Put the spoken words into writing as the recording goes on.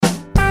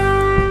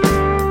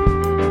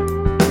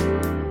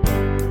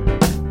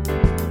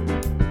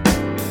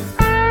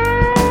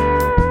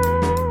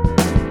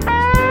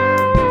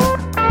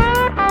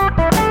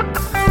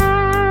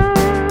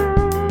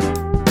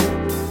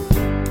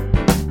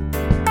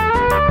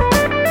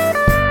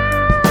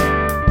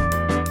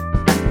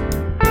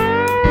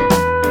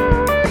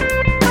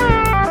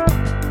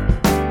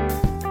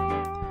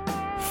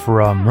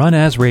From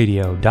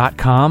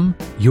runasradio.com,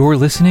 you're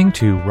listening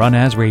to Run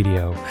As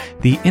Radio,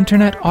 the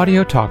internet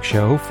audio talk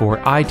show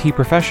for IT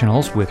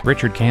professionals with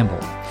Richard Campbell.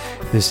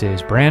 This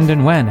is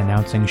Brandon Wen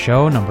announcing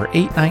show number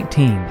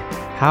 819,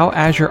 How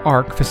Azure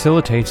Arc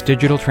Facilitates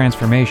Digital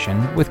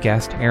Transformation with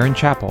guest Erin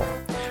Chapple.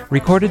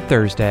 Recorded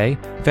Thursday,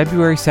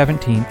 February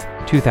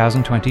 17th,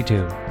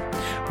 2022.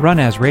 Run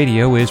As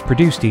Radio is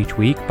produced each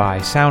week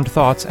by Sound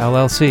Thoughts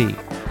LLC.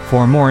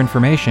 For more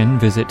information,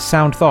 visit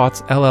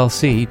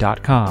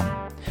soundthoughtsllc.com.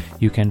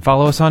 You can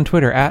follow us on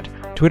Twitter at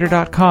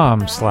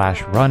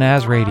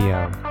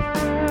twitter.com/runasradio.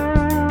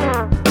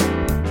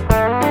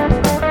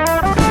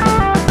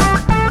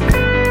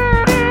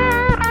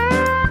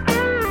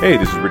 Hey,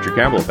 this is Richard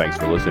Campbell. Thanks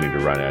for listening to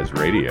Run As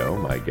Radio.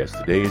 My guest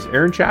today is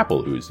Erin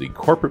Chapple, who is the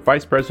Corporate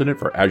Vice President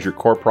for Azure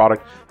Core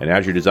Product and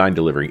Azure Design,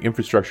 delivering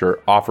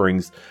infrastructure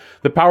offerings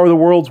that power the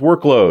world's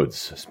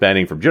workloads,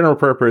 spanning from general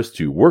purpose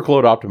to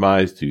workload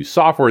optimized to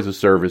software as a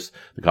service,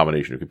 the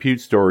combination of compute,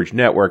 storage,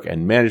 network,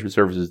 and management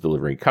services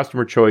delivering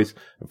customer choice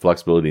and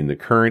flexibility in the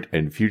current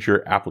and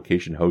future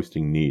application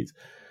hosting needs.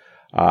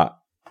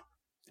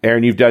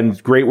 Erin, you've done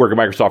great work at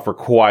Microsoft for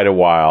quite a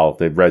while.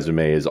 The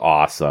resume is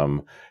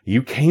awesome.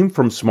 You came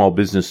from Small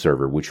Business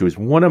Server, which was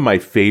one of my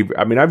favorite.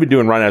 I mean, I've been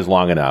doing Run As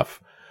long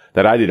enough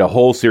that I did a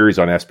whole series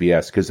on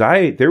SBS because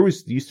there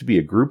used to be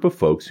a group of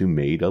folks who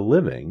made a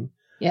living.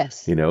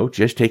 Yes.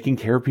 Just taking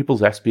care of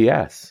people's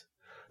SBS.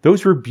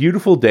 Those were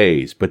beautiful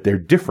days, but they're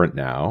different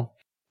now.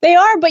 They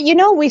are, but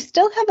we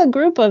still have a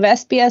group of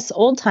SBS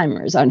old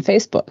timers on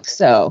Facebook.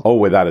 So. Oh,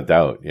 without a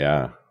doubt.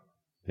 Yeah.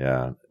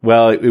 Yeah.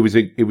 Well, it was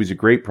a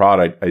great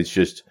product. It's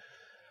just,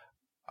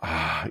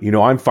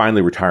 I'm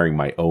finally retiring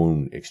my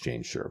own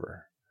Exchange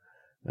server.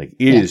 Like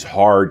it is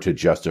hard to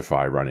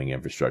justify running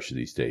infrastructure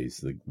these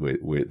days,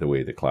 the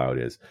way the cloud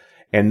is.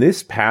 And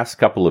this past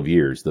couple of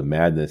years, the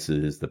madness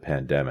is the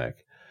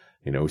pandemic.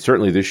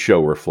 Certainly this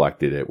show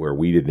reflected it, where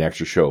we did an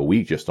extra show a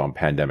week just on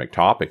pandemic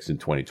topics in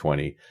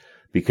 2020.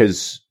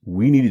 Because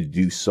we needed to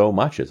do so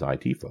much as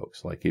IT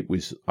folks. Like, it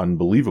was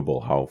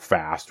unbelievable how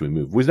fast we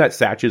moved. Was that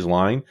Satch's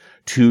line?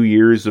 2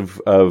 years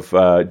of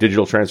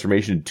digital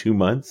transformation in 2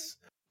 months?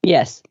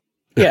 Yes.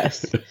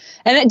 Yes.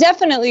 And it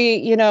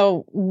definitely,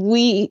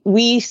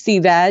 we see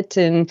that,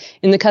 and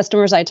in the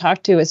customers I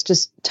talk to, it's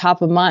just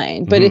top of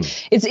mind. But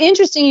it's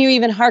interesting you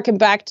even harken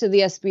back to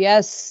the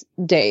SBS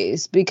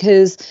days,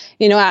 because,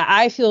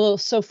 I feel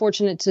so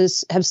fortunate to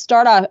have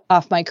started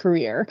off my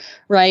career,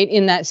 right,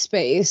 in that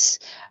space.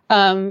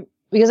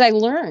 Because I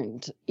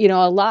learned,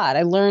 a lot.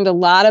 I learned a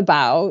lot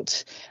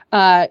about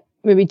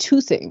maybe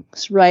two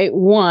things, right?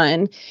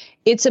 One,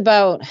 it's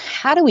about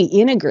how do we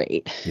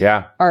integrate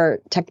our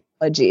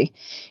technology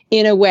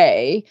in a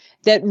way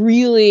that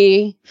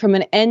really, from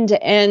an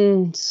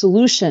end-to-end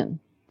solution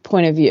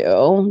point of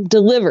view,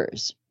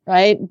 delivers,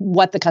 right,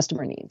 what the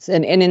customer needs.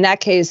 And in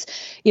that case,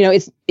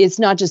 it's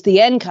not just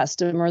the end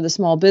customer, the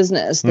small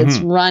business that's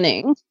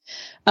running,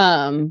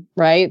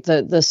 right,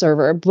 the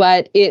server,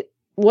 but it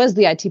was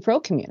the IT pro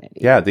community.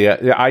 Yeah, the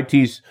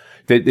IT's,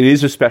 it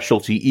is a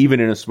specialty even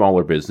in a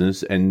smaller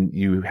business, and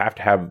you have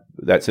to have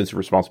that sense of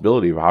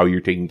responsibility of how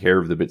you're taking care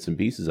of the bits and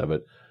pieces of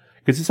it,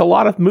 because it's a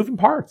lot of moving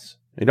parts.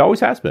 It always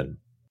has been.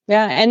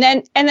 Yeah, and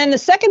then the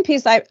second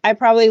piece I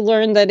probably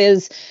learned that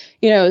is,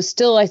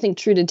 still I think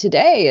true to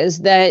today, is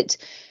that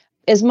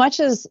as much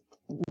as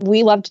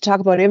we love to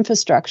talk about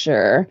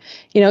infrastructure,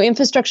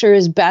 infrastructure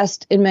is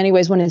best in many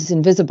ways when it's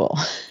invisible.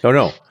 Oh,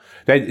 no.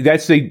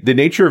 That's the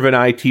nature of an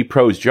IT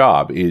pro's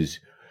job is,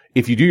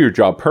 if you do your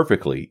job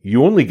perfectly,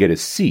 you only get a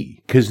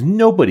C because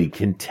nobody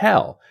can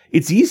tell.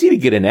 It's easy to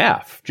get an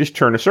F. Just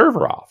turn a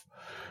server off.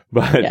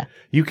 But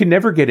you can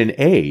never get an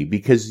A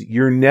because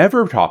you're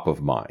never top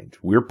of mind.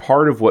 We're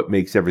part of what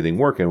makes everything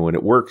work. And when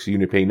it works,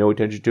 you pay no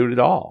attention to it at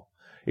all.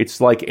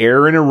 It's like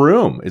air in a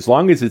room. As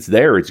long as it's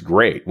there, it's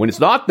great. When it's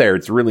not there,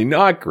 it's really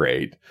not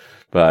great.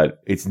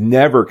 But it's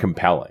never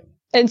compelling.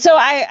 And so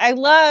I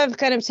love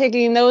kind of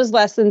taking those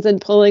lessons and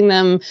pulling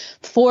them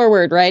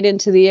forward right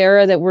into the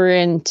era that we're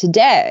in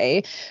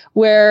today,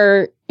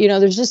 where,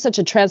 there's just such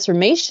a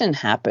transformation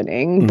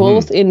happening,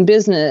 both in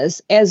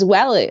business as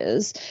well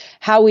as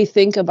how we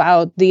think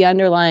about the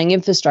underlying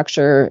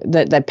infrastructure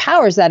that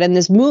powers that, and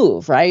this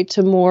move, right,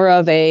 to more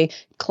of a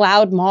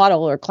cloud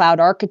model or cloud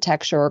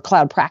architecture or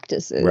cloud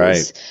practices,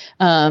 right,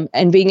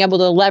 and being able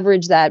to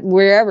leverage that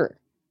wherever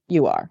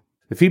you are.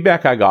 The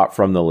feedback I got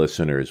from the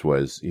listeners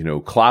was,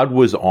 cloud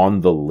was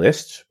on the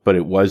list, but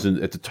it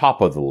wasn't at the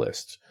top of the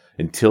list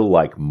until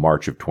like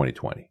March of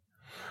 2020.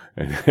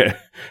 And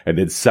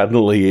then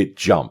suddenly it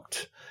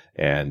jumped,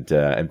 and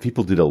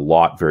people did a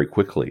lot very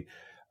quickly.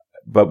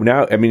 But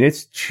now,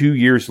 it's 2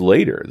 years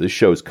later. This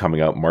show is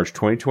coming out March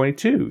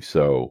 2022.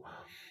 So,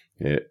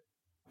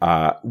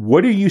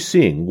 what are you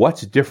seeing?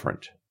 What's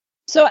different?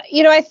 So,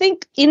 I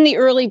think in the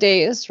early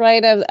days,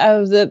 right,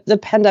 of the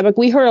pandemic,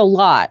 we heard a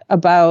lot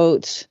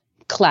about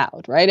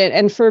cloud, right?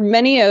 And for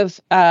many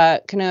of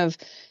kind of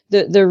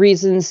the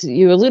reasons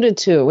you alluded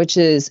to, which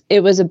is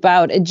it was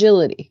about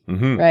agility,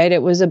 right?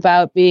 It was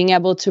about being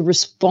able to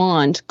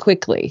respond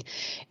quickly.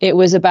 It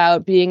was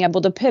about being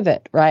able to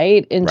pivot,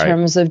 right? In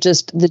terms of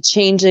just the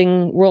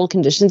changing world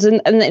conditions.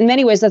 And in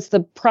many ways, that's the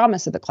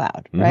promise of the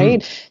cloud,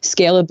 right?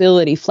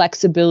 Scalability,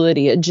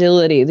 flexibility,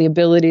 agility, the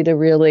ability to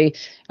really,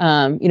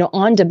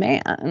 on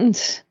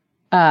demand,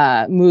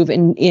 move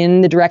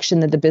in the direction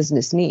that the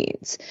business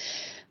needs.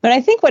 But I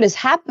think what has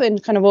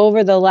happened kind of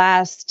over the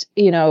last,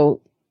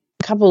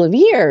 couple of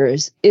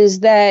years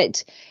is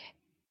that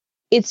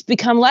it's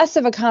become less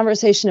of a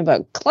conversation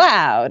about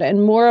cloud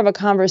and more of a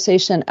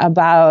conversation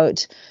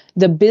about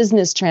the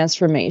business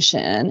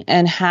transformation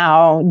and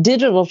how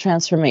digital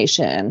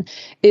transformation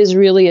is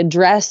really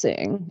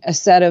addressing a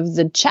set of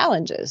the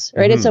challenges,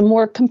 right? It's a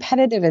more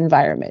competitive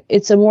environment.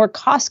 It's a more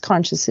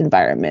cost-conscious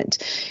environment.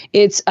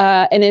 It's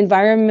an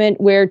environment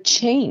where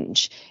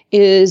change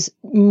is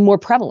more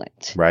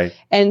prevalent. Right.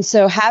 And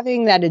so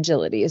having that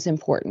agility is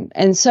important.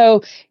 And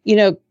so,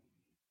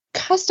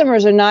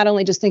 customers are not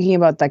only just thinking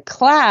about the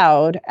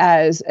cloud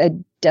as a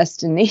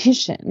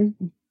destination,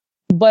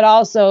 but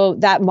also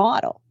that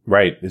model.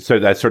 Right. So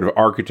that sort of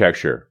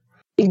architecture.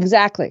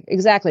 Exactly.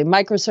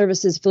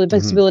 Microservices,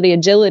 flexibility,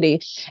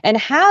 agility. And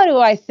how do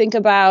I think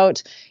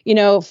about,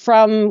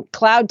 from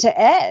cloud to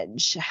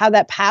edge, how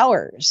that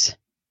powers,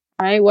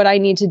 right, what I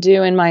need to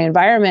do in my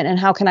environment and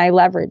how can I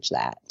leverage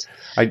that?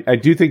 I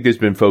do think there's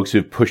been folks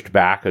who've pushed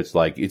back. It's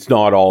like, it's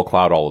not all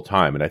cloud all the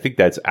time. And I think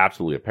that's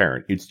absolutely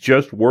apparent. It's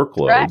just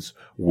workloads. Right.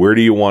 Where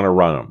do you want to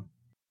run them?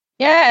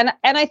 Yeah.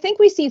 And I think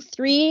we see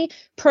three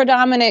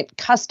predominant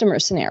customer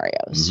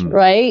scenarios,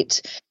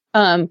 right?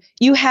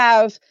 You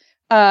have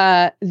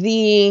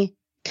the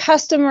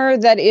customer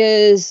that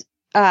is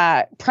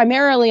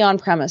primarily on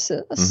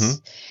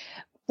premises,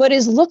 but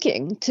is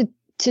looking to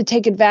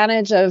take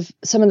advantage of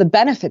some of the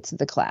benefits of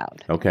the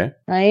cloud. Okay.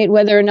 Right?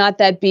 Whether or not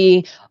that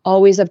be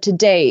always up to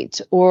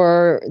date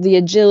or the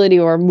agility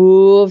or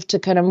move to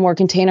kind of more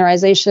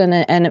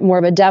containerization and more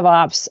of a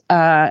DevOps,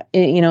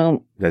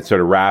 that sort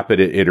of rapid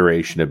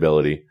iteration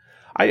ability.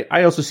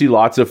 I also see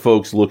lots of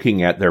folks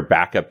looking at their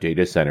backup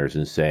data centers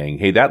and saying,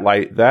 hey,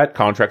 that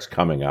contract's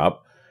coming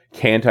up.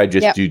 Can't I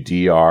just do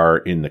DR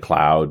in the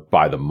cloud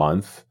by the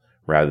month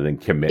rather than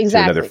commit to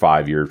another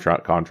 5-year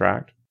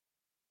contract?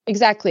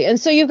 Exactly. And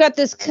so you've got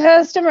this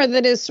customer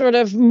that is sort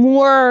of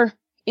more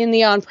in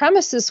the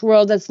on-premises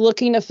world that's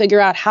looking to figure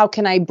out how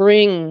can I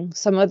bring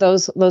some of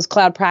those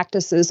cloud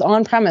practices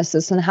on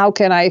premises and how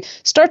can I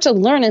start to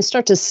learn and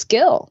start to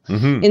skill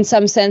in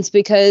some sense,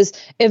 because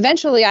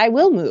eventually I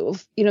will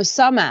move,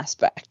 some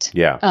aspect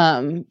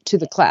to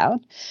the cloud.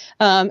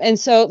 And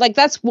so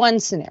that's one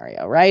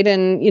scenario, right?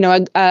 And,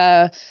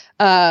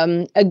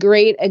 a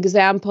great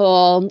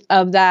example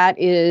of that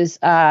is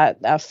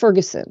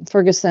Ferguson.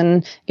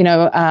 Ferguson,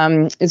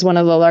 is one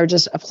of the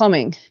largest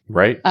plumbing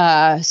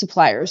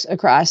suppliers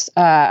across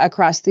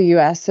the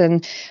U.S.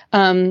 And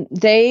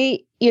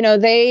they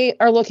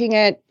are looking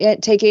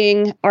at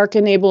taking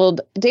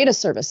Arc-enabled data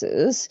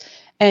services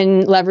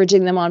and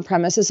leveraging them on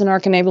premises and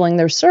Arc-enabling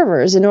their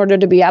servers in order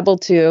to be able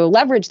to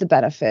leverage the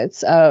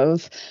benefits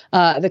of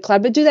the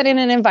cloud, but do that in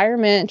an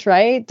environment,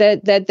 right,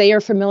 that they are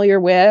familiar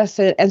with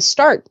and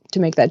start to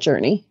make that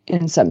journey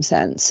in some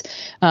sense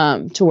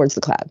towards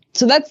the cloud.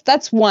 So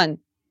that's one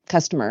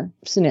customer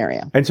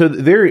scenario. And so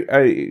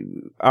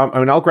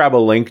I'll grab a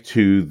link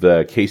to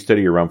the case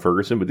study around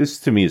Ferguson, but this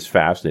to me is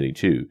fascinating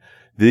too.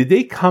 Did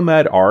they come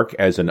at Arc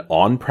as an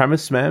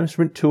on-premise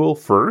management tool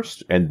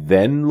first and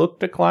then look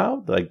to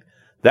cloud?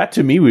 That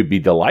to me would be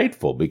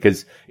delightful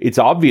because it's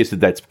obvious that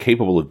that's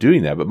capable of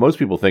doing that. But most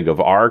people think of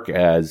Arc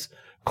as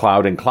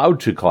cloud and cloud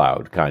to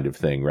cloud kind of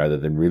thing rather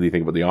than really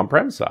think about the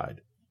on-prem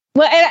side.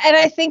 Well, and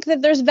I think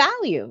that there's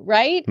value,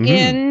 right,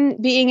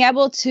 in being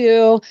able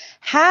to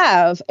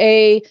have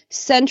a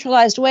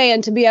centralized way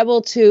and to be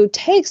able to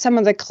take some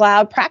of the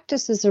cloud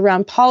practices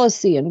around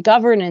policy and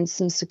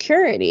governance and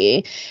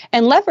security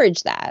and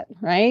leverage that,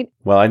 right?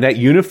 Well, and that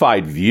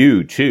unified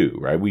view too,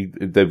 right?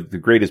 The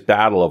greatest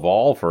battle of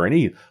all for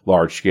any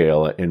large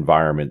scale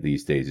environment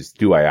these days is,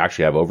 do I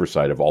actually have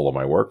oversight of all of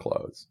my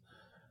workloads?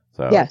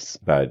 So, yes.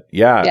 But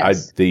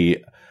yes.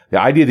 The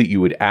idea that you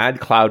would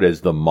add cloud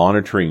as the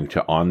monitoring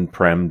to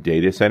on-prem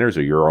data centers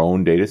or your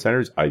own data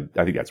centers, I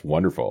think that's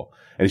wonderful.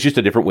 And it's just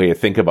a different way to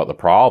think about the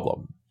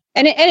problem.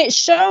 And it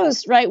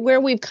shows, right, where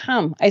we've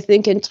come, I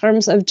think, in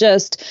terms of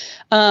just,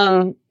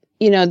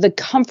 the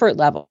comfort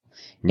level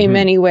in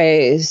many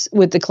ways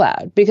with the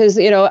cloud. Because,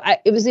 it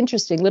was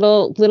interesting,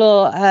 little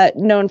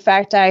known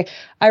fact, I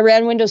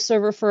ran Windows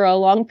Server for a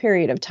long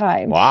period of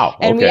time. Wow.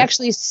 And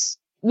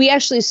we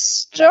actually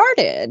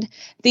started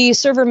the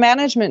server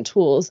management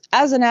tools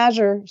as an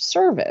Azure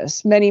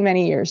service many,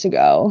 many years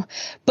ago.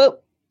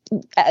 But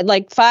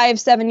like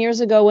 5-7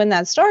 years ago when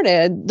that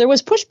started, there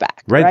was pushback,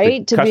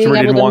 right? To being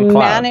able to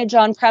manage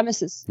on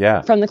premises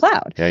from the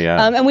cloud.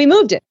 And we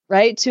moved it,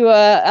 right, to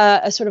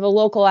a sort of a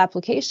local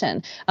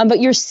application. But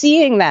you're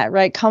seeing that,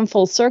 right, come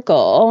full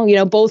circle,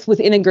 both with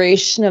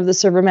integration of the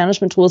server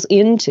management tools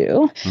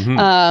into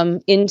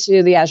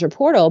the Azure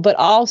portal, but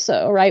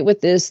also, right,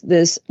 with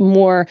this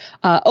more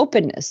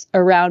openness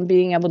around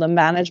being able to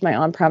manage my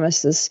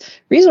on-premises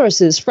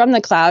resources from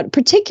the cloud,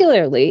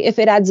 particularly if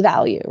it adds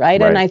value,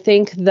 right? And I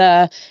think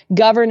the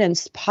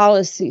governance,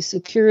 policy,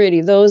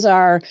 security, those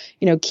are,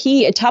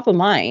 key, top of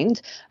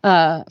mind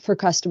for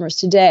customers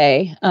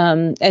today,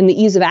 and the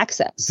ease of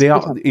access.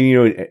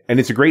 And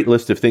it's a great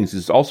list of things.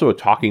 It's also a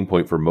talking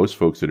point for most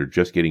folks that are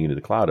just getting into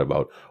the cloud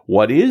about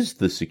what is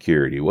the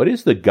security, what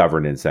is the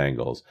governance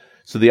angles.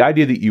 So the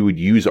idea that you would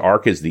use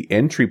Arc as the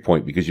entry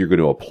point because you're going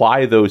to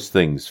apply those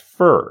things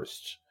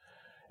first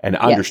and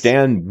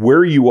understand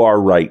where you are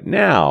right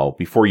now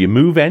before you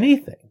move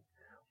anything.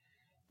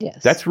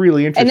 Yes. That's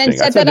really interesting. And then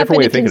set that up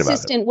in a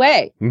consistent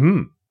way.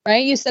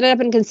 Right? You set it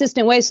up in a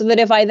consistent way so that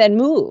if I then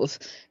move,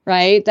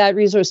 right, that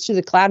resource to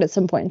the cloud at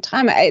some point in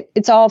time,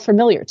 it's all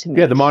familiar to me.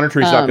 Yeah, the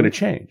monitoring is not going to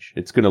change.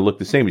 It's going to look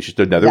the same. It's just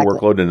another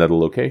workload, another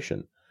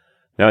location.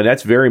 Now, and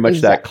that's very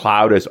much that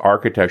cloud as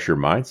architecture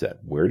mindset.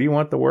 Where do you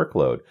want the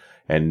workload?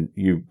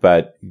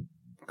 But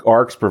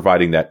Arc's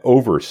providing that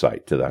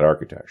oversight to that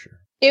architecture.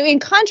 In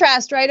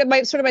contrast, right,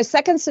 my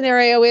second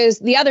scenario is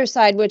the other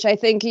side, which I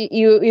think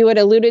you had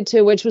alluded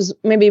to, which was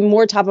maybe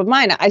more top of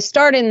mind. I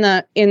start in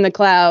the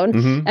cloud,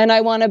 and I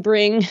want to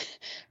bring,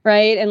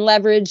 right, and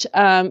leverage,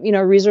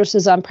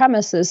 resources on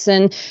premises.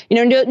 And,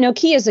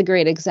 Nokia is a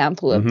great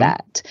example of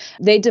that.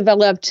 They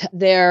developed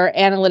their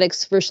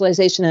analytics,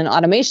 virtualization, and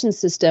automation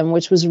system,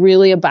 which was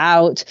really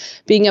about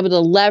being able to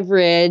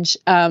leverage,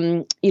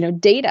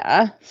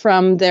 data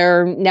from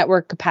their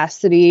network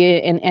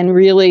capacity and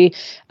really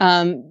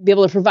be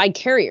able to provide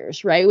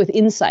carriers, right, with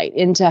insight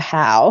into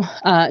how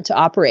to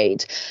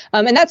operate.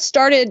 And that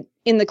started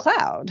in the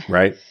cloud.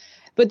 Right.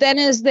 But then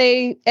as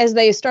they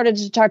started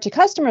to talk to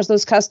customers,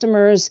 those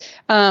customers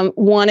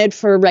wanted,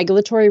 for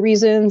regulatory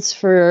reasons,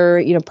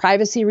 for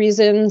privacy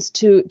reasons,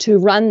 to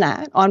run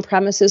that on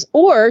premises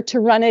or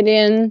to run it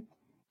in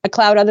a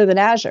cloud other than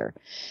Azure.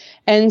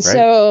 And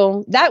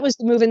so that was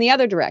the move in the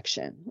other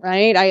direction,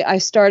 right? I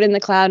start in the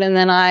cloud and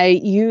then I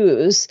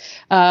use,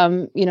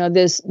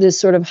 this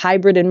sort of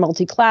hybrid and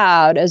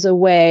multi-cloud as a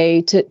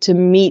way to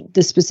meet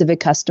the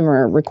specific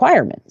customer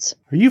requirements.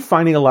 Are you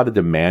finding a lot of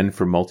demand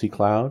for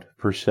multi-cloud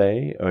per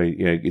se? Or,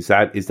 is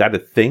that a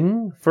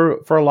thing for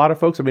a lot of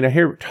folks? I mean, I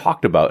hear it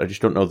talked about. I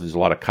just don't know if there's a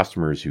lot of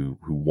customers who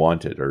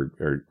want it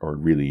or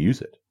really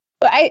use it.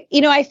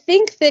 I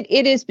think that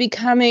it is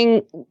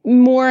becoming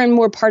more and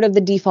more part of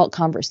the default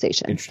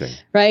conversation. Interesting.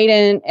 Right.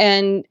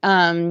 And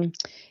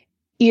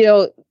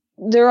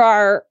there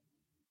are,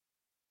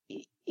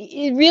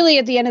 it really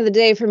at the end of the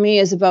day for me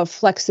is about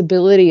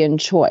flexibility and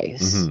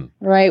choice,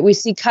 right? We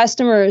see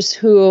customers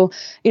who,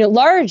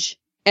 large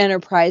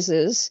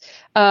enterprises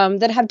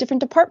that have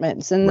different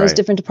departments, and those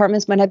different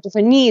departments might have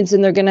different needs,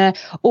 and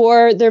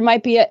or there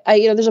might be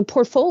there's a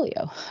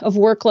portfolio of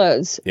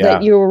workloads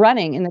that you're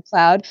running in the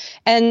cloud,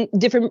 and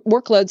different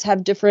workloads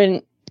have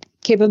different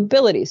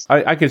capabilities.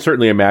 I can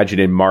certainly imagine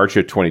in March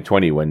of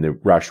 2020 when the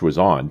rush was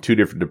on, two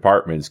different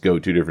departments go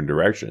two different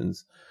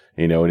directions,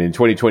 and in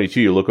 2022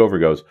 you look over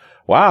and goes,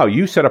 wow,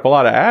 you set up a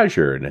lot of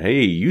Azure, and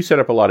hey, you set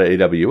up a lot of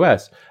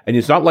AWS, and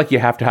it's not like you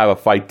have to have a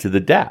fight to the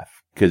death.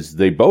 Because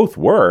they both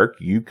work,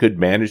 you could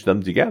manage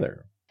them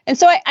together. And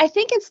so I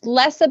think it's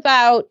less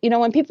about,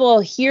 when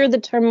people hear the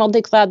term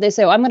multi-cloud, they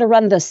say, I'm going to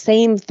run the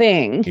same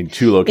thing in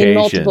two locations, in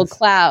multiple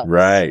clouds.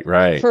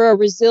 Right. For a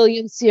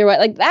resiliency or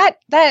like that,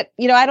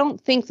 I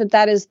don't think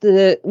that is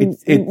the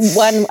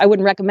one. I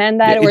wouldn't recommend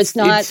that, or it's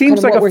not. It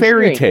seems like a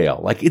fairy hearing. tale.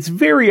 Like it's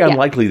very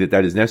unlikely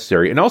that is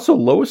necessary. And also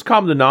lowest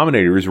common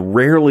denominator is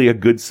rarely a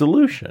good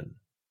solution.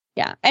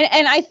 Yeah.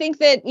 And I think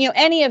that,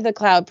 any of the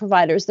cloud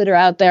providers that are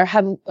out there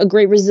have a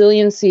great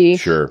resiliency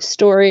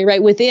story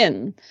right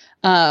within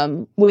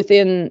a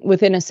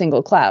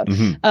single cloud.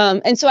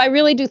 And so I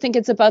really do think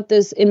it's about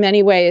this in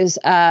many ways,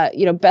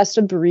 best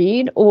of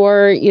breed,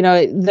 or,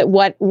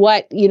 that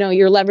what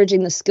you're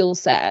leveraging the skill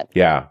set.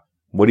 Yeah.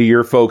 What do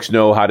your folks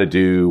know how to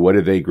do? What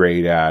are they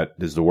great at?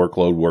 Does the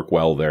workload work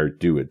well there?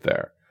 Do it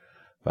there.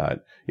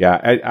 But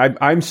yeah,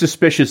 I'm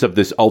suspicious of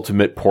this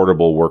ultimate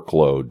portable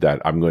workload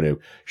that I'm going to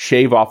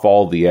shave off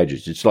all the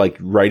edges. It's like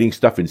writing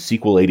stuff in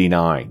SQL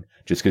 89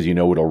 just because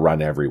it'll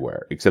run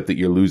everywhere, except that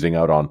you're losing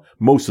out on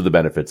most of the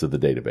benefits of the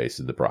database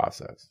in the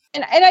process.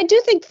 And I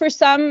do think for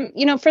some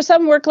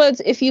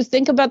workloads, if you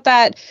think about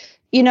that,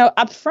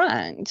 up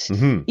front,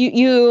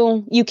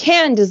 you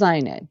can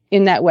design it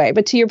in that way.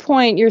 But to your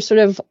point,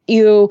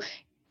 you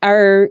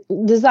are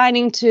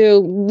designing to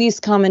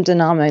least common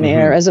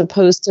denominator as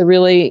opposed to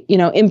really,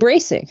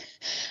 embracing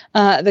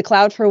the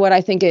cloud for what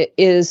I think it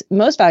is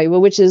most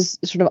valuable, which is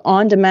sort of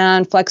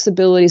on-demand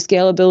flexibility,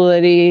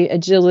 scalability,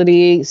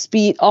 agility,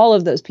 speed, all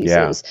of those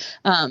pieces.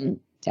 Why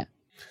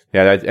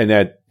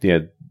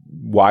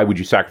would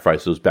you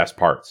sacrifice those best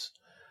parts?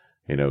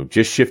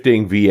 just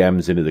shifting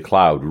VMs into the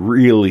cloud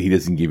really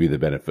doesn't give you the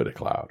benefit of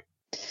cloud.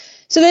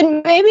 So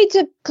then maybe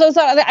to close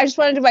out, I just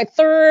wanted to do my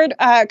third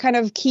kind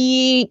of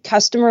key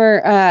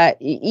customer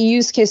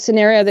use case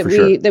scenario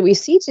that we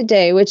see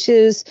today, which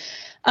is,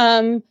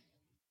 and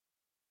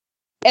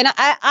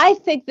I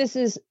think this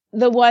is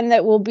the one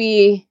that will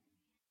be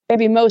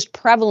maybe most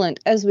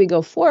prevalent as we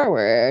go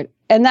forward.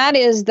 And that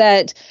is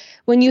that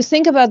when you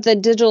think about the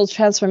digital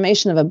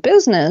transformation of a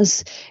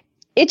business,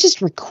 it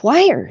just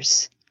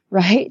requires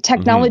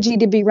technology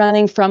to be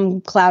running from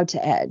cloud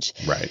to edge.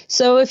 Right.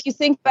 So if you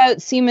think about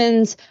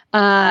Siemens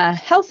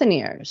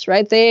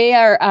Healthineers, they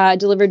are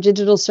deliver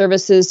digital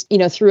services,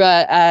 through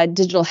a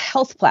digital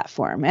health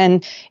platform,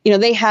 and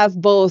they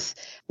have both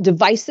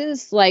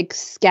devices like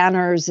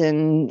scanners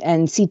and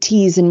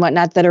CTs and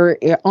whatnot that are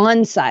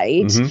on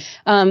site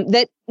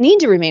that need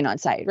to remain on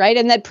site,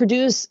 and that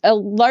produce a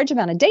large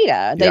amount of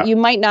data that you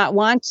might not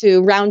want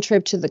to round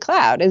trip to the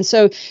cloud. And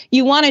so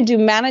you want to do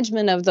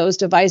management of those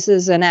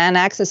devices and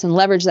access and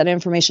leverage that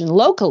information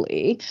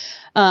locally.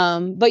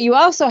 But you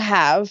also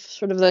have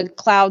sort of the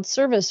cloud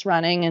service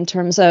running in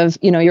terms of,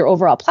 your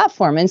overall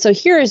platform. And so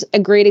here's a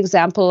great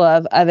example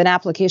of an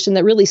application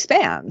that really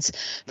spans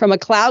from a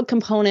cloud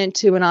component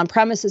to an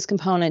on-premises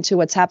component to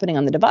what's happening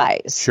on the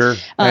device. Sure.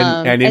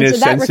 And in a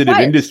sensitive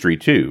industry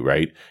too,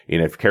 right?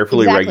 In a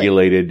carefully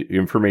regulated,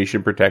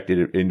 information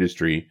protected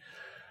industry.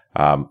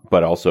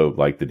 But also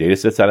like the data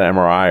sets out of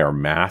MRI are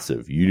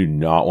massive. You do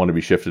not want to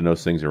be shifting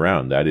those things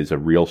around. That is a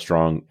real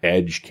strong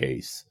edge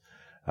case.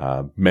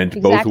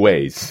 Meant both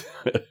ways.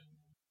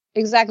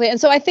 Exactly. And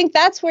so I think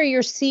that's where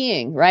you're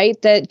seeing,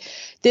 that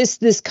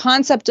this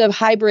concept of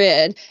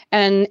hybrid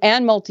and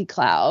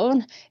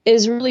multi-cloud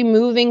is really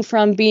moving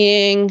from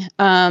being,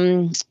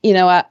 to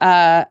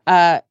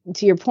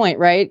your point,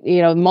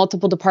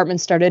 multiple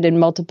departments started in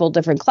multiple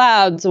different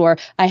clouds, or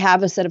I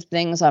have a set of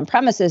things on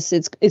premises.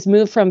 It's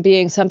moved from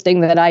being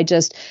something that I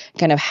just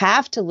kind of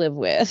have to live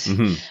with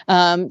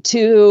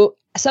to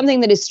something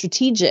that is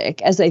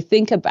strategic as I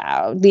think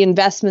about the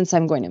investments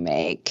I'm going to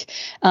make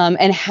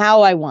and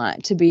how I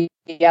want to be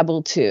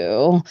able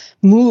to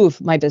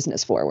move my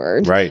business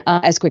forward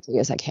as quickly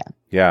as I can.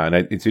 Yeah, and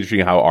it's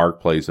interesting how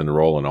ARC plays in a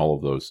role in all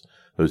of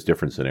those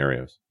different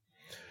scenarios.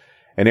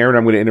 And Erin,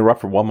 I'm going to interrupt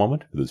for one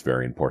moment for this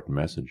very important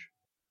message.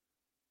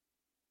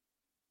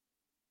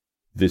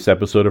 This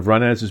episode of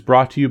Run As is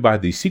brought to you by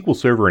the SQL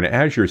Server and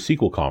Azure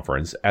SQL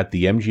Conference at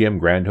the MGM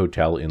Grand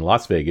Hotel in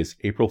Las Vegas,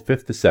 April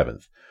 5th to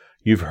 7th.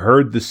 You've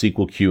heard the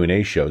SQL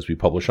Q&A shows we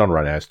publish on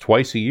Run As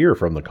twice a year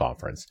from the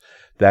conference.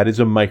 That is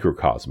a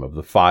microcosm of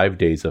the 5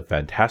 days of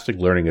fantastic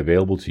learning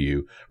available to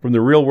you from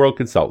the real-world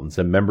consultants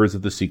and members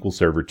of the SQL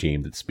Server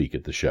team that speak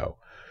at the show.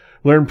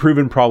 Learn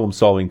proven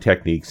problem-solving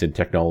techniques and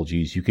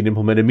technologies you can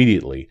implement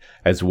immediately,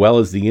 as well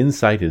as the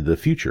insight into the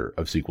future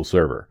of SQL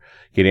Server.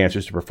 Get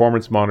answers to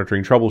performance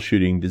monitoring,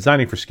 troubleshooting,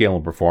 designing for scale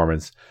and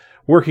performance,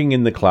 working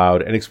in the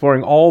cloud, and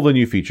exploring all the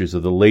new features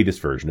of the latest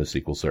version of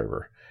SQL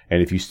Server.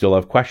 And if you still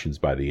have questions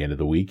by the end of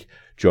the week,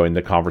 join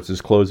the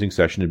conference's closing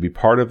session and be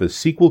part of the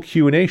SQL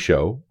Q&A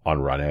show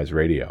on Run As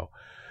Radio.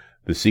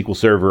 The SQL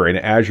Server and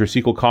Azure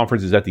SQL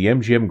Conference is at the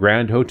MGM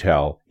Grand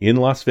Hotel in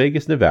Las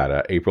Vegas,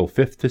 Nevada, April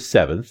 5th to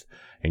 7th.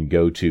 And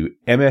go to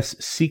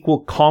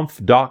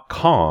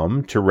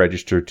mssqlconf.com to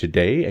register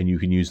today, and you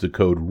can use the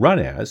code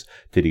RUNAS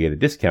to get a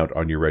discount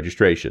on your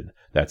registration.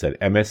 That's at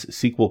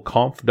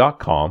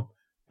mssqlconf.com,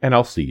 and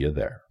I'll see you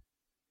there.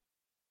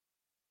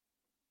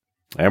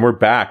 And we're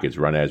back. It's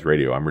Run As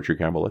Radio. I'm Richard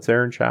Campbell. It's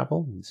Erin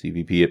Chapple,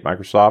 CVP at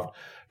Microsoft,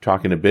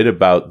 talking a bit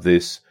about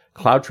this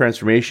cloud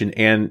transformation.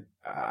 And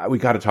we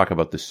got to talk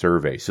about the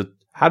survey. So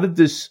how did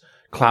this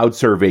cloud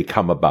survey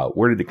come about?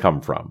 Where did it come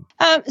from?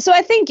 So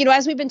I think,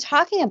 as we've been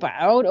talking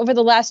about over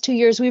the last 2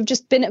 years, we've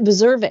just been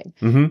observing,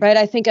 right?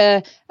 I think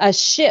a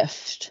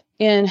shift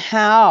in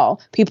how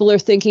people are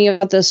thinking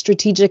about the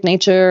strategic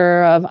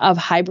nature of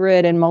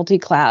hybrid and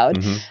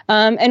multi-cloud.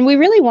 And we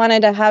really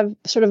wanted to have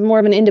sort of more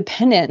of an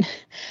independent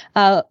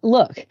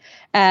look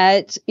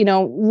at,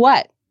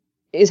 what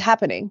is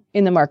happening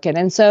in the market.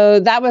 And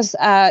so that was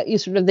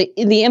sort of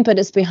the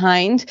impetus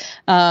behind,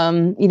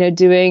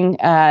 doing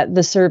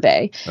the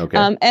survey. Okay.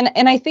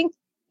 And I think,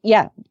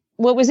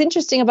 what was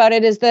interesting about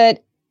it is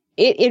that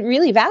it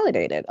really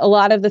validated a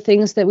lot of the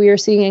things that we are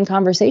seeing in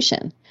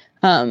conversation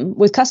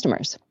with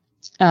customers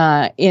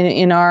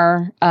in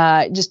our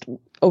just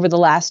over the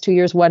last 2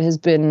 years, what has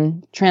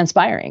been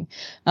transpiring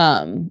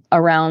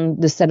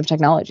around this set of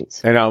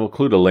technologies. And I'll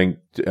include a link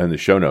in the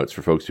show notes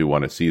for folks who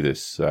want to see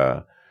this.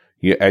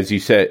 As you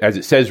said, as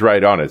it says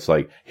right on it, it's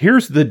like,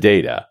 here's the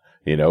data,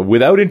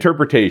 without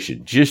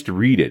interpretation, just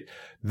read it.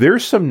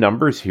 There's some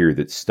numbers here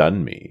that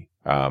stun me.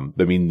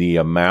 The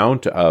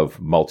amount of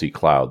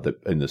multi-cloud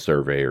that in the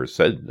surveyor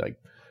said, like,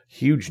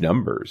 huge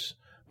numbers.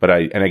 But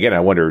I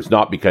wonder, it's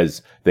not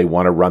because they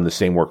want to run the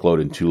same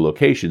workload in two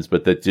locations,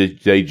 but that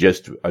they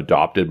just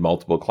adopted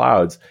multiple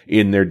clouds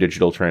in their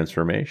digital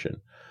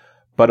transformation.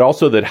 But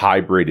also that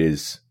hybrid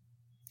is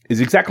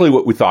exactly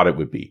what we thought it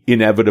would be,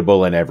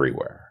 inevitable and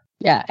everywhere.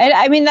 Yeah.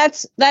 And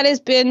that has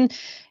been,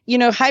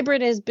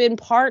 hybrid has been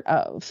part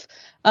of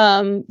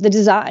the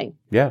design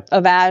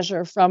of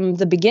Azure from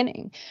the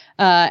beginning.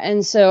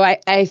 And so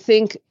I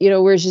think,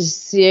 we're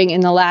just seeing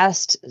in the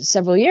last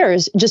several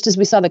years, just as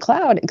we saw the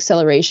cloud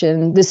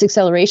acceleration,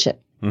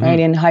 right,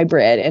 in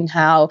hybrid, and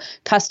how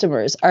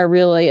customers are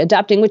really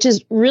adapting, which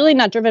is really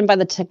not driven by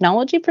the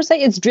technology per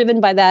se. It's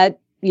driven by that,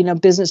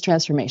 business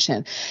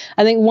transformation.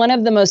 I think one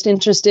of the most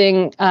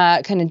interesting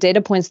kind of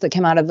data points that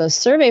came out of the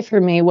survey for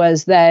me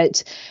was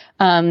that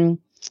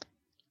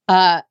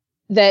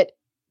that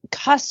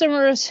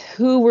customers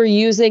who were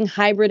using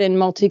hybrid and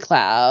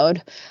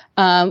multi-cloud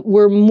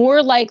were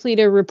more likely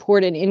to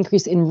report an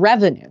increase in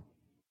revenue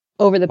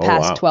over the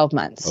past 12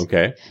 months.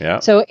 Okay, yeah.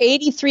 So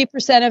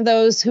 83% of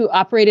those who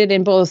operated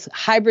in both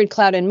hybrid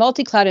cloud and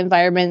multi-cloud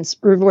environments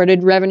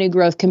reported revenue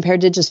growth,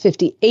 compared to just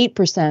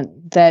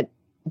 58% that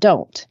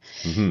don't.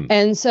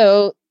 And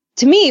so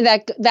to me,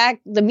 that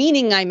the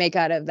meaning I make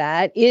out of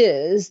that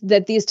is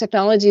that these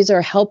technologies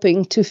are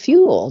helping to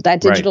fuel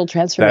that digital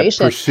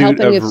transformation,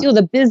 helping to fuel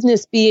the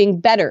business being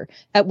better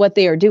at what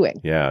they are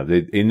doing. Yeah,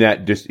 in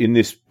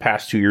this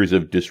past 2 years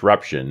of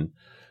disruption,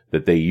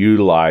 that they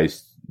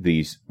utilized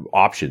these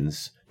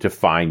options to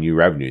find new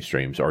revenue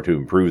streams or to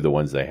improve the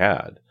ones they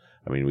had.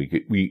 I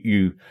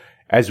mean,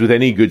 as with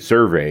any good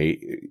survey,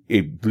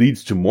 it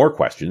leads to more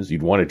questions.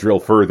 You'd want to drill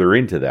further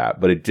into that,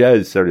 but it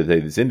does sort of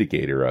say this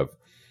indicator of,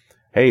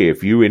 hey,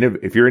 if you're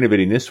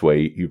innovating this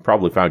way, you've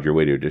probably found your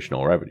way to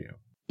additional revenue.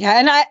 Yeah,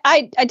 and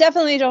I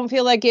definitely don't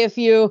feel like if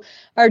you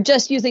are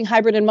just using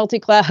hybrid and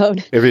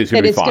multi-cloud, that it's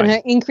going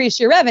to increase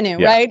your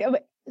revenue, right?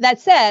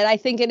 That said, I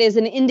think it is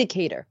an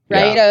indicator,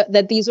 right,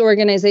 that these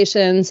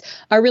organizations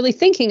are really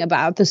thinking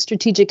about the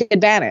strategic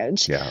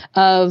advantage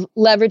of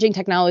leveraging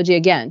technology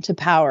again to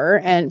power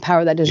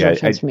that digital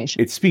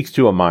transformation. It speaks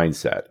to a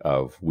mindset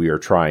of, we are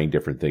trying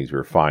different things,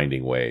 we're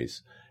finding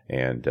ways,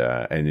 and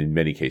in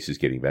many cases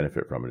getting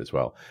benefit from it as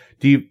well.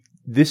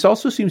 This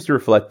also seems to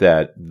reflect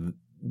that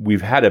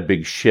we've had a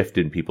big shift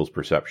in people's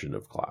perception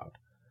of cloud.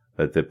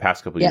 That the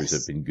past couple of years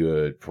have been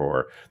good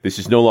for, this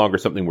is no longer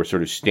something we're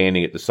sort of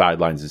standing at the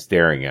sidelines and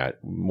staring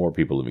at. More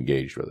people have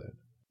engaged with it.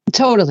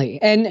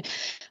 Totally. And,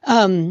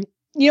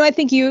 I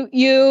think you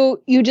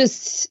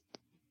just,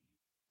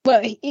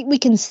 we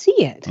can see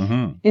it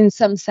in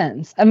some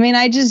sense. I mean,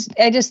 I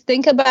just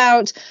think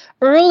about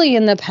early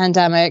in the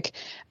pandemic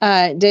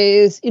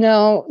days,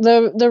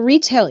 the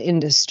retail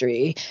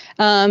industry,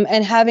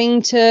 and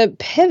having to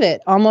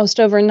pivot almost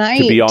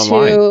overnight to be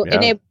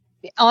online.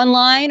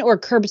 Online or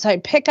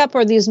curbside pickup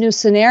or these new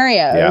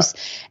scenarios.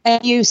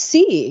 And you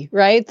see,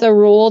 right, the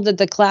role that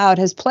the cloud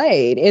has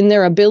played in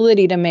their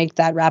ability to make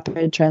that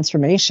rapid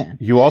transformation.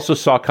 You also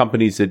saw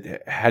companies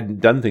that hadn't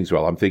done things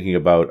well. I'm thinking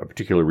about a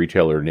particular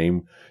retailer,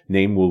 name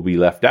will be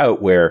left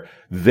out, where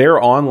their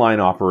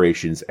online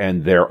operations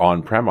and their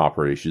on-prem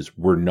operations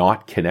were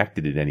not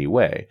connected in any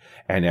way.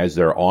 And as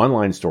their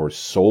online stores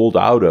sold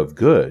out of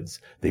goods,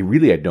 they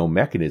really had no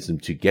mechanism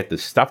to get the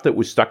stuff that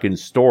was stuck in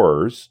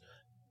stores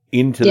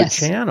into the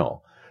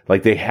channel.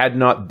 Like, they had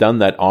not done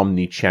that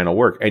omni-channel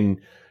work. And,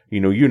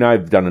 you and I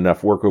have done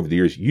enough work over the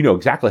years. You know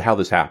exactly how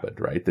this happened,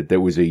 right? That there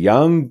was a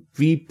young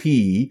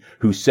VP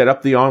who set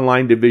up the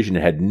online division.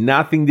 It had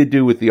nothing to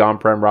do with the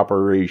on-prem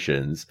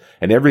operations,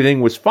 and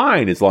everything was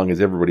fine as long as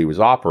everybody was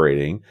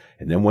operating.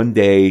 And then one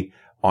day,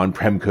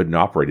 on-prem couldn't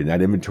operate, and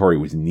that inventory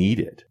was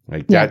needed.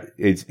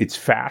 It's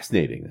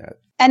fascinating that.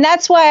 And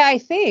that's why I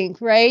think,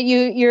 right,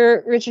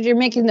 Richard, you're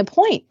making the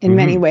point in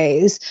many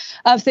ways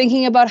of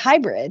thinking about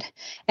hybrid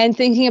and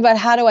thinking about,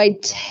 how do I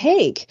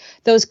take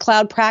those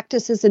cloud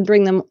practices and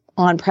bring them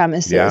on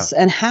premises?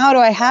 And how do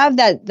I have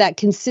that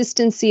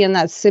consistency and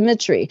that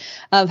symmetry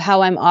of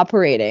how I'm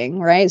operating,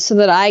 right? So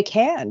that I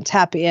can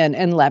tap in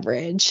and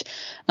leverage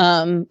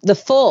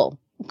the full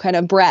kind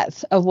of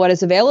breadth of what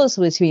is available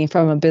to me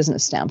from a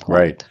business standpoint.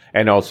 Right.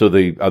 And also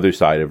the other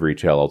side of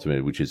retail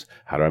ultimately, which is,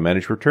 how do I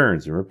manage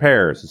returns and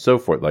repairs and so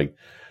forth? Like,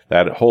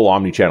 that whole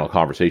omni-channel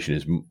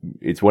conversation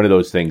it's one of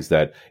those things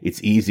that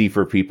it's easy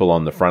for people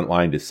on the front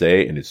line to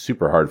say, and it's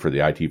super hard for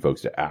the IT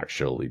folks to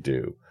actually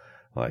do.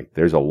 Like,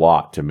 there's a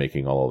lot to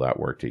making all of that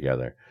work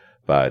together.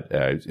 But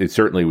it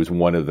certainly was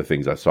one of the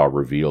things I saw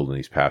revealed in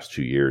these past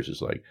 2 years,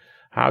 is like,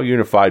 how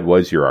unified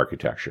was your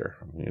architecture?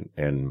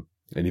 And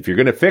if you're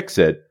going to fix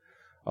it,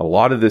 a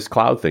lot of this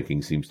cloud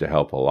thinking seems to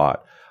help a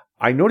lot.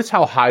 I notice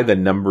how high the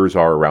numbers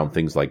are around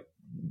things like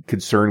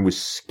concern with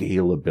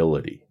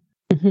scalability.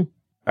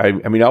 I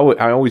mean,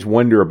 I always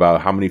wonder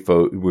about how many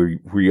folks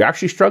were you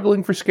actually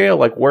struggling for scale?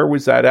 Like, where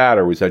was that at?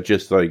 Or was that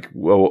just like,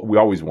 well, we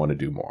always want to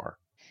do more?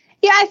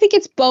 Yeah, I think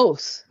it's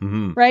both,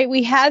 right?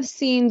 We have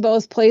seen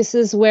both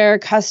places where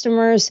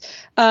customers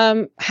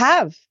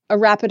have a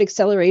rapid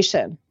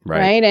acceleration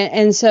Right.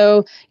 And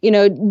so,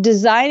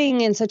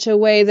 designing in such a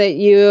way that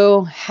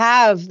you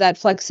have that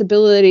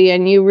flexibility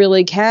and you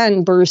really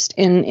can burst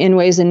in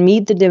ways and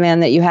meet the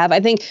demand that you have. I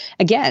think,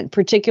 again,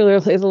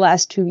 particularly the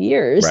last 2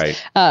 years,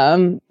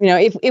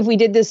 if we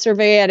did this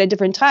survey at a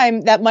different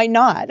time, that might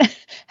not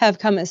have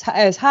come as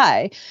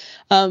high.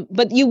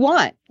 But you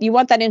want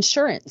that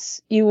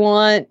insurance. You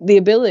want the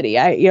ability.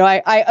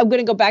 I'm going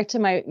to go back to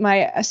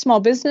my small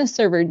business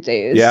server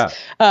days.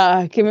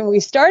 Yeah. Given we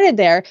started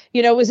there,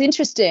 it was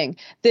interesting.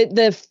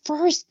 The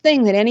first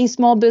thing that any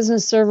small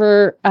business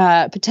server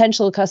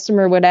potential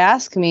customer would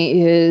ask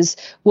me is,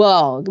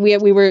 well,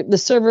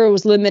 the server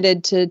was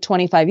limited to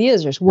 25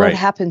 users. What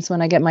happens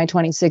when I get my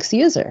 26th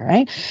user,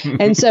 right?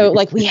 And so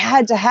we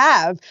had to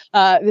have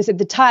this. At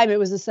the time, it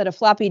was a set of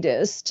floppy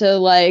disks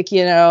to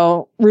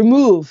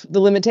remove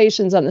the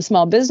limitations on the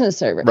small business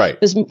server. Right.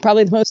 It was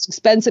probably the most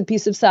expensive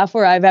piece of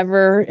software I've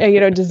ever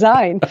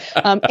designed.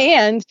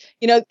 And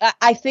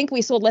I think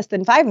we sold less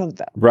than 5 of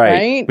them.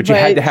 Right. But you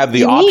had to have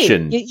the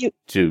option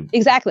to.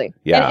 Exactly.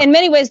 Yeah. And in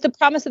many ways, the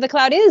promise of the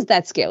cloud is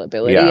that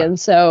scalability. Yeah. And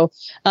so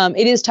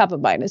it is top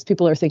of mind as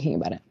people are thinking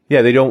about it.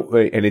 Yeah, they don't,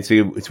 and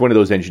it's one of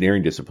those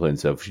engineering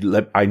disciplines of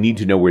I need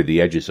to know where the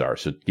edges are.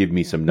 So give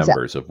me some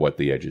numbers of what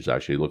the edges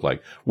actually look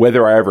like,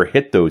 whether I ever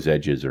hit those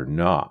edges or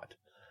not.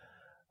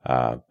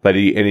 But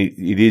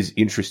it is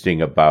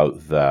interesting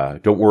about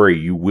don't worry,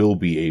 you will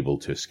be able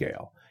to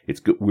scale.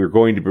 We're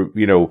going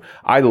to,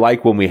 I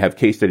like when we have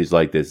case studies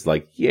like this,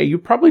 you're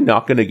probably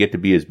not going to get to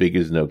be as big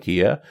as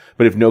Nokia,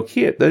 but if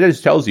Nokia, that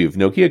just tells you if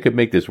Nokia could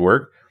make this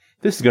work,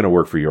 this is going to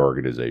work for your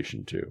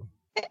organization too.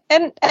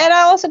 And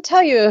I'll also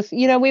tell you, if,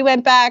 we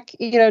went back,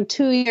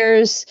 2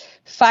 years,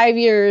 5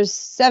 years,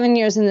 7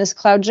 years in this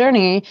cloud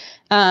journey,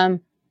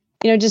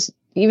 just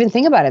even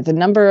think about it, the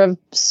number of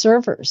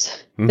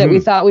servers that we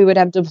thought we would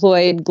have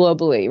deployed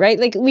globally,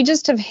 right? We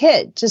just have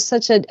hit just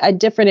such a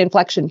different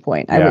inflection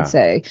point, I would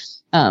say,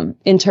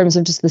 in terms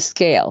of just the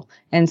scale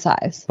and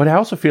size. But I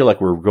also feel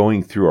like we're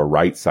going through a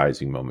right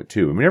sizing moment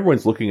too. I mean,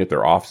 everyone's looking at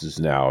their offices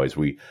now as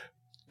we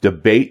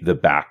debate the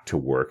back to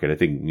work. And I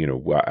think,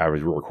 I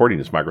was recording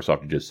this,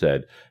 Microsoft just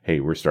said,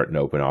 hey, we're starting to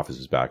open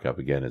offices back up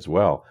again as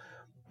well.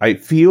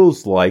 It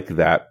feels like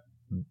that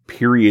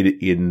period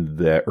in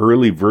the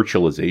early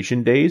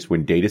virtualization days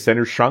when data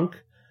centers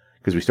shrunk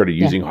because we started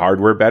using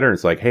hardware better. And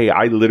it's like, hey,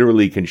 I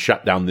literally can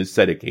shut down this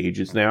set of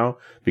cages now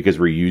because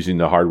we're using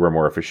the hardware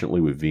more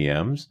efficiently with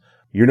VMs.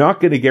 You're not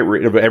going to get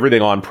rid of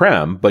everything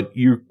on-prem, but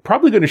you're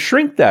probably going to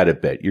shrink that a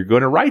bit. You're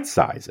going to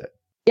right-size it.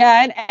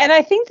 Yeah, and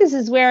I think this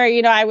is where,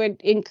 I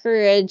would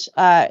encourage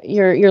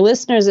your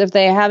listeners, if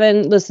they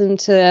haven't listened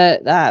to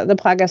the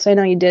podcast, I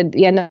know you did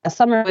the end of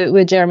summer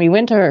with Jeremy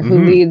Winter,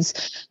 who leads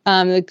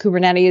the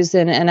Kubernetes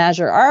and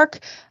Azure Arc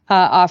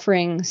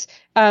offerings.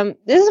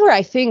 This is where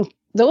I think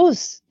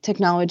those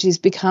technologies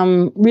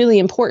become really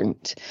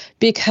important,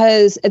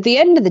 because at the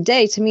end of the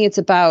day, to me, it's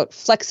about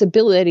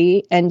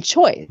flexibility and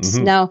choice.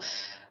 Now,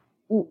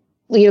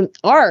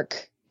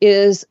 Arc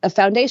is a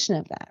foundation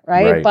of that,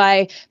 right?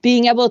 By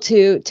being able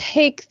to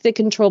take the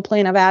control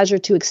plane of Azure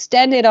to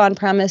extend it on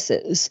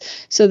premises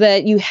so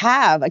that you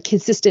have a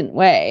consistent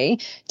way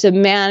to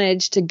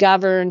manage, to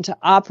govern, to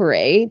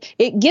operate.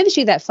 It gives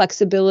you that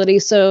flexibility.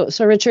 So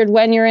Richard,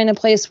 when you're in a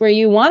place where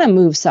you want to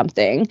move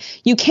something,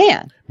 you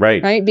can.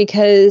 Right.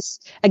 Because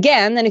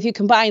again, then if you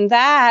combine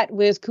that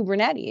with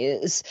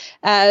Kubernetes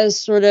as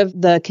sort of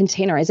the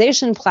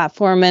containerization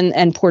platform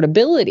and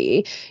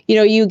portability,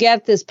 you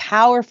get this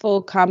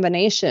powerful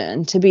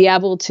combination to be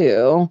able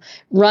to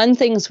run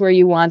things where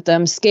you want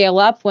them, scale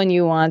up when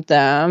you want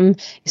them,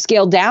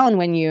 scale down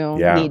when you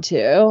need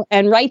to,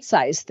 and right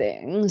size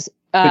things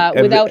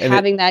without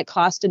having that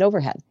cost and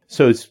overhead.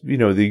 So it's,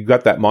 you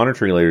got that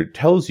monitoring layer that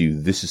tells you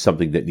this is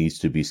something that needs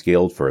to be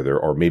scaled further,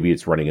 or maybe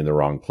it's running in the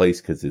wrong place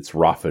because it's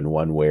rough in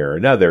one way or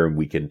another,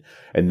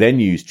 and then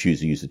choose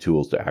to use the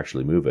tools to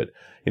actually move it.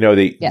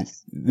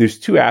 There's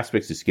two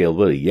aspects to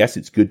scalability. Yes,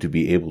 it's good to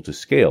be able to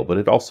scale, but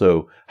it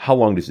also, how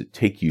long does it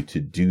take you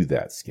to do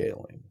that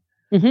scaling?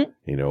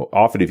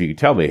 Often if you can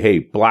tell me, hey,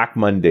 Black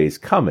Monday's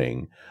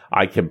coming,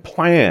 I can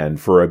plan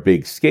for a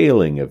big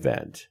scaling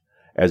event.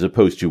 As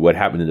opposed to what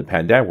happened in the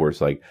pandemic, where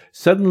it's like,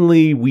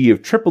 suddenly we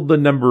have tripled the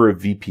number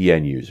of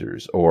VPN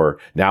users, or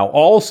now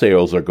all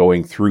sales are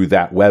going through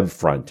that web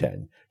front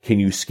end. Can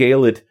you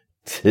scale it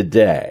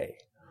today?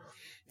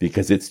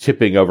 Because it's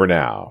tipping over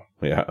now.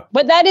 Yeah.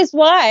 But that is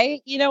why,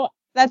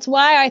 that's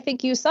why I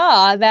think you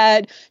saw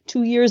that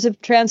 2 years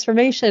of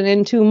transformation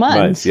in 2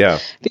 months. Yeah.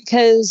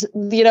 Because,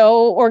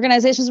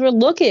 organizations were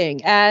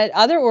looking at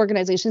other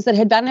organizations that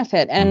had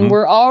benefit and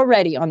were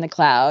already on the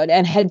cloud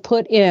and had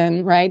put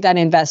in, that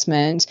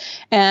investment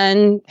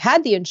and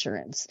had the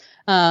insurance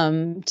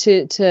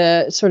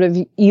to sort of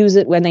use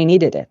it when they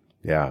needed it.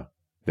 Yeah.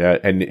 Yeah.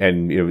 And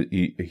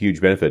a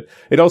huge benefit.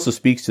 It also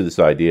speaks to this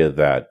idea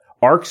that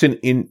Arc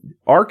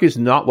is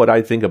not what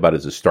I think about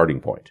as a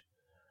starting point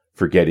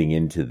for getting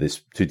into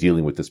this, to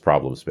dealing with this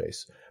problem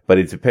space. But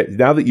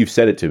now that you've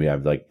said it to me,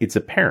 I'm like, it's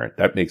apparent.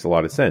 That makes a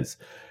lot of sense,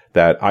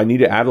 that I need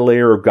to add a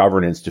layer of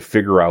governance to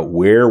figure out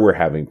where we're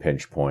having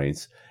pinch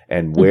points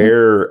and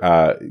where,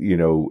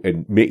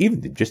 and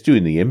even just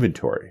doing the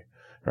inventory,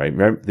 right?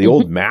 Remember the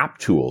old map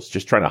tools,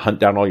 just trying to hunt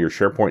down all your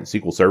SharePoint and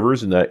SQL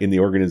servers in the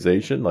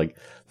organization. Like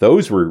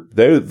those were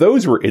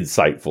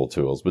insightful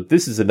tools, but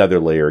this is another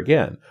layer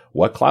again.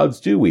 What clouds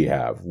do we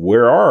have?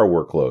 Where are our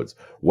workloads?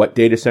 What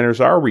data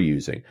centers are we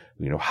using?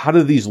 How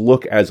do these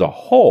look as a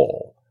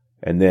whole?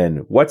 And then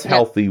what's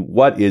healthy?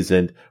 What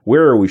isn't?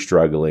 Where are we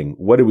struggling?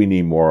 What do we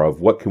need more of?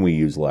 What can we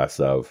use less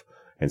of?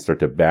 And start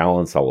to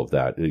balance all of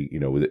that,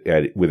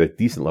 with a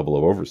decent level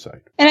of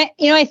oversight. And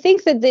I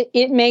think that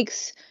it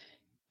makes,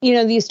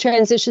 these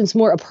transitions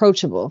more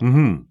approachable.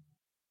 Mm-hmm.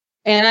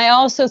 And I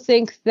also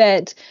think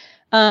that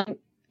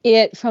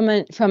it from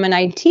an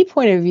IT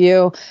point of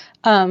view,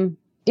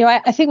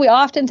 I think we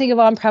often think of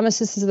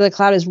on-premises as the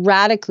cloud as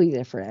radically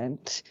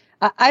different.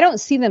 I don't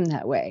see them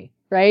that way,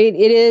 right?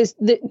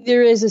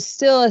 There is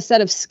still a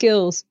set of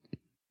skills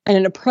and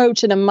an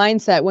approach and a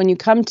mindset when you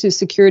come to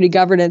security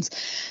governance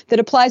that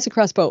applies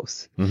across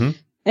both. Mm-hmm.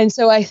 And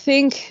so I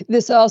think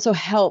this also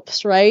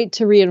helps, right,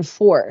 to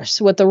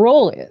reinforce what the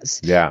role is.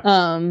 Yeah.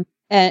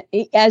 And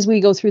as we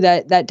go through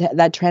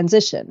that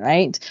transition,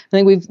 right? I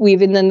think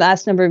we've in the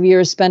last number of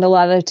years spent a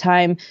lot of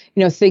time,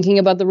 thinking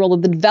about the role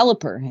of the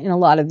developer in a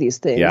lot of these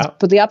things. Yeah.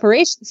 But the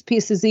operations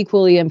piece is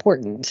equally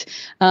important.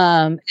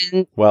 And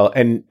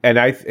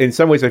I, in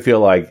some ways, I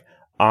feel like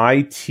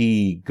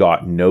IT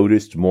got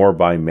noticed more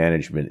by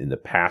management in the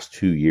past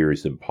 2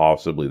 years than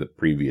possibly the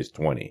previous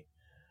 20.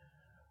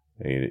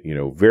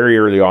 Very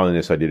early on in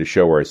this, I did a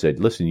show where I said,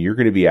 listen, you're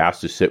going to be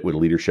asked to sit with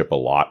leadership a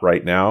lot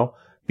right now.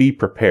 Be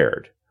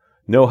prepared.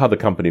 Know how the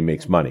company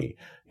makes money.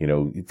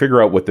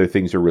 Figure out what the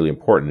things are really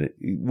important.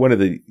 One of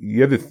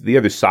the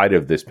other side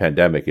of this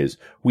pandemic is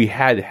we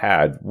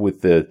had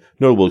with the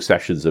notable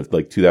exceptions of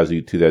like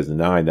 2008,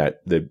 2009,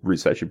 that the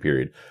recession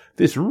period,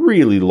 this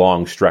really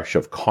long stretch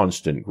of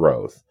constant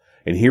growth.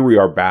 And here we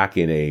are back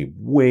in a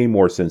way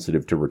more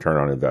sensitive to return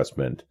on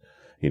investment.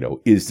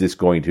 Is this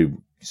going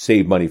to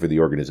save money for the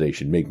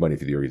organization, make money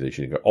for the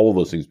organization? All of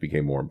those things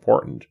became more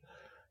important.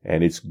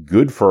 And it's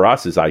good for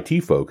us as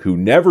IT folk who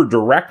never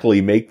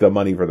directly make the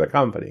money for the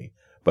company,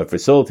 but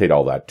facilitate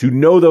all that, to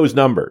know those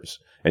numbers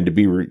and to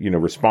be,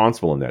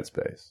 responsible in that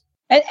space.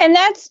 And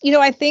that's,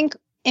 I think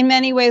in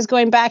many ways,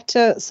 going back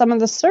to some of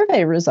the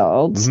survey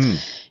results,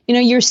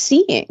 you're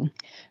seeing,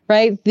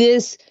 right?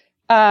 This,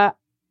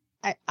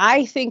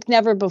 I think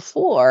never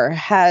before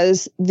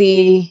has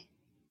the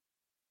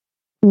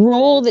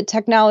role that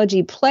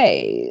technology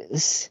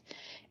plays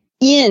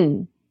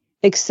in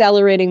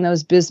accelerating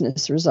those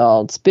business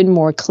results been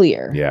more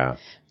clear. Yeah.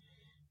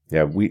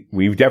 Yeah.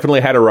 We've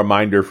definitely had a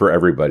reminder for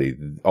everybody.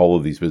 All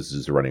of these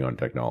businesses are running on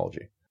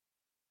technology.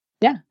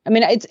 Yeah. I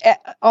mean, it's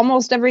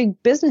almost every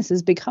business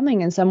is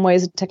becoming in some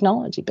ways a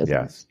technology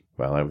business. Yes.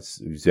 Well, it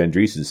was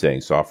Andreessen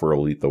saying software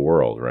will eat the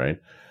world, right?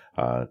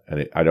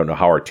 And I don't know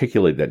how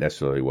articulate that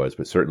necessarily was,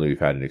 but certainly we've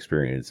had an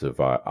experience of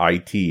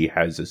IT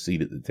has a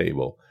seat at the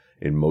table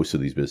in most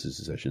of these business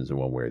decisions in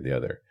one way or the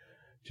other.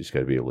 Just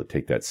got to be able to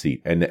take that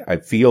seat. And I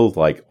feel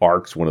like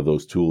ARC's one of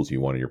those tools you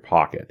want in your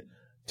pocket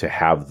to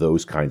have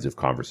those kinds of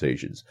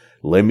conversations.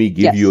 Let me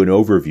give you an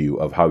overview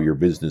of how your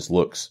business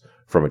looks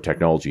from a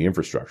technology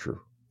infrastructure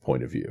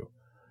point of view.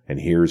 And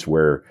here's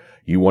where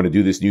you want to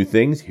do this new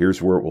things.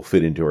 Here's where it will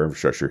fit into our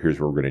infrastructure. Here's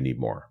where we're going to need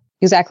more.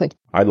 Exactly.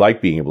 I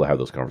like being able to have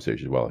those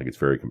conversations. Well, I think it's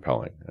very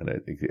compelling, and I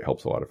think it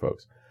helps a lot of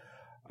folks.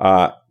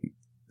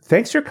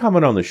 Thanks for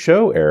coming on the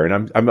show,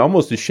 Erin. I'm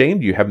almost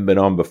ashamed you haven't been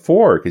on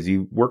before because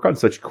you work on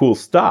such cool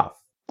stuff.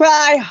 Well,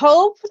 I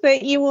hope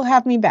that you will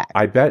have me back.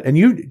 I bet. And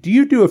you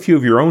do a few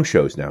of your own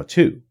shows now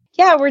too?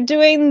 Yeah, we're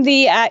doing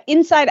the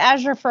Inside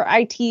Azure for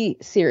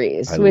IT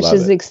series, which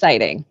is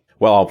exciting.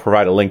 Well, I'll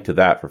provide a link to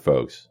that for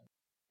folks.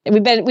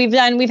 We've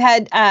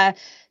had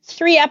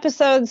 3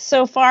 episodes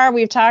so far.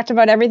 We've talked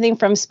about everything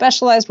from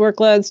specialized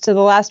workloads to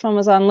the last one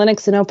was on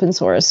Linux and open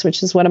source,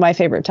 which is one of my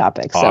favorite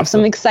topics. Awesome. So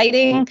some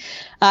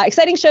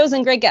exciting shows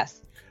and great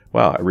guests.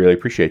 Well, I really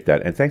appreciate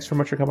that. And thanks so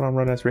much for coming on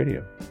Run As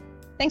Radio.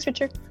 Thanks,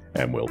 Richard.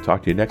 And we'll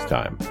talk to you next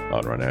time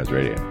on Run As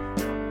Radio.